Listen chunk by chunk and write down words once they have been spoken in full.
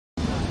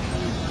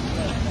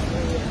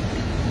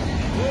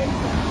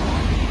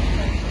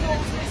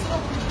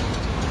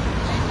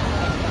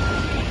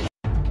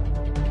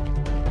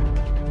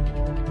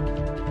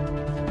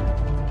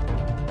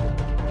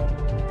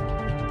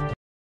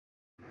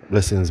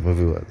Blessings, my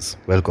viewers.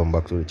 Welcome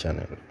back to the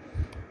channel.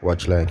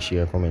 Watch, like,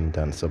 share, comment,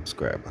 and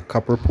subscribe. A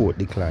cop report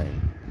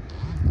decline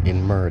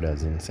in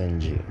murders in St.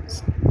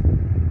 James.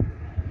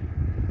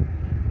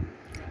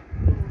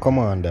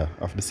 Commander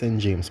of the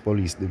St. James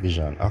Police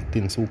Division,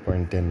 Acting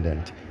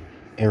Superintendent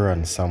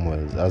Aaron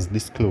Samuels, has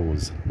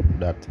disclosed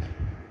that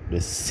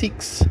the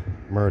 6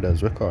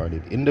 murders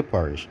recorded in the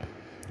parish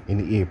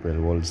in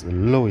April was the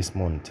lowest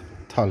month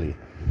tally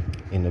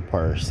in the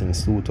parish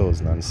since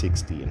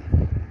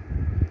 2016.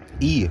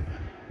 He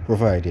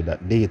provided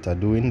that data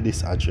during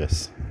this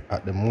address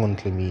at the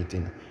monthly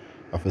meeting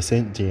of the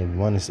St. James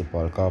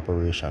Municipal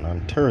Corporation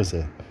on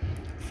Thursday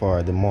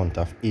for the month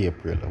of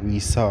April. We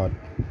saw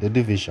the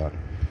division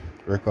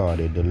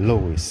recorded the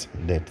lowest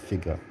death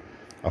figure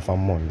of a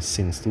month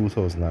since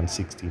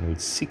 2016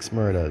 with 6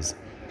 murders.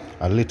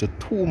 A little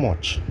too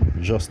much,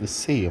 just the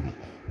same,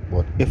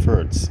 but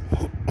efforts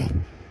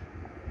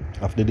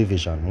of the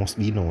division must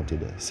be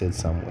noted, said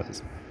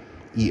Samuels.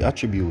 He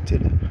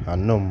attributed a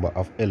number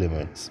of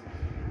elements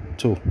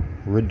to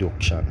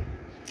reduction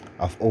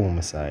of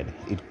homicide.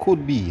 It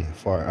could be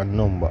for a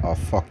number of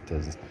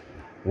factors,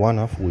 one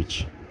of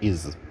which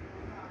is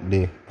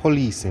the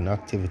policing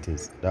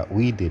activities that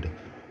we did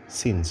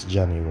since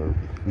January.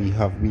 We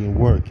have been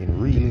working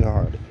really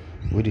hard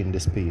within the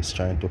space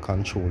trying to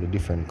control the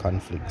different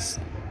conflicts,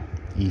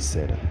 he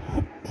said.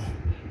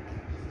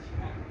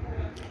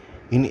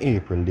 In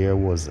April, there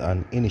was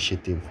an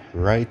initiative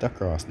right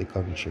across the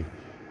country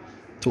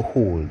to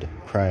hold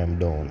crime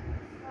down,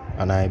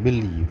 and I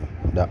believe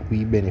that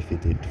we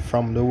benefited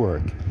from the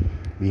work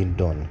being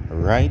done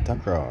right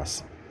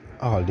across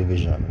all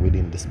divisions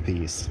within the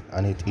space,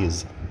 and it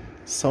is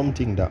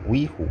something that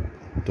we hope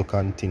to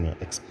continue,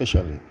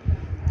 especially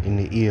in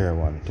the Area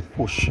 1, to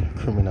push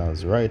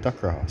criminals right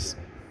across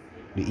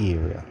the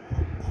area.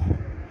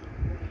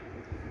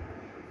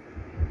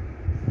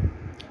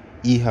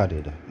 He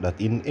added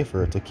that in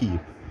effort to keep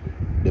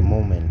the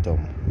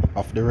momentum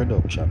of the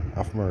reduction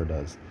of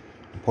murders,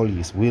 the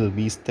police will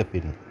be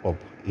stepping up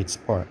its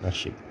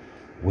partnership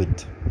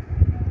with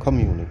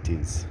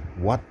communities.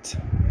 What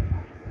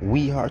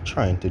we are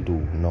trying to do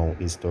now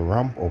is to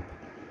ramp up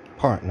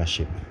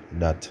partnership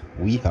that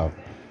we have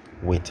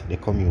with the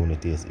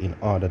communities in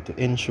order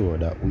to ensure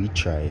that we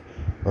try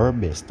our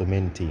best to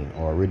maintain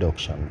our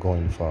reduction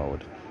going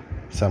forward,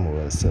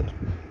 Samuel said.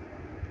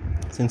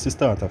 Since the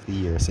start of the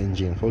year, St.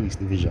 James Police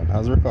Division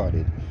has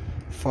recorded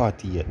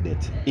 48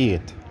 deaths,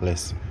 8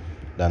 less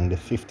than the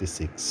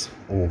 56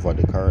 over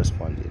the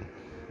corresponding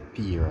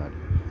period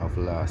of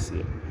last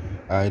year.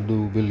 I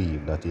do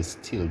believe that is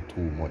still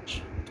too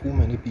much. Too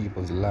many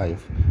people's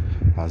life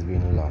has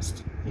been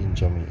lost in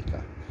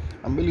Jamaica.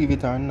 And believe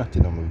it or not,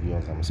 my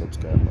viewers and my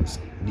subscribers,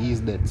 these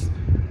deaths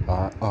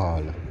are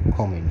all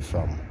coming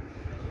from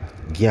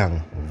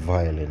gang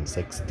violence,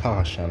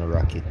 extortion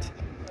racket,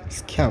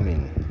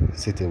 scamming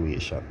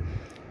situation.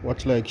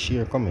 Watch, like,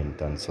 share,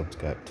 comment, and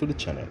subscribe to the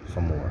channel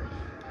for more.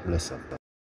 Bless up.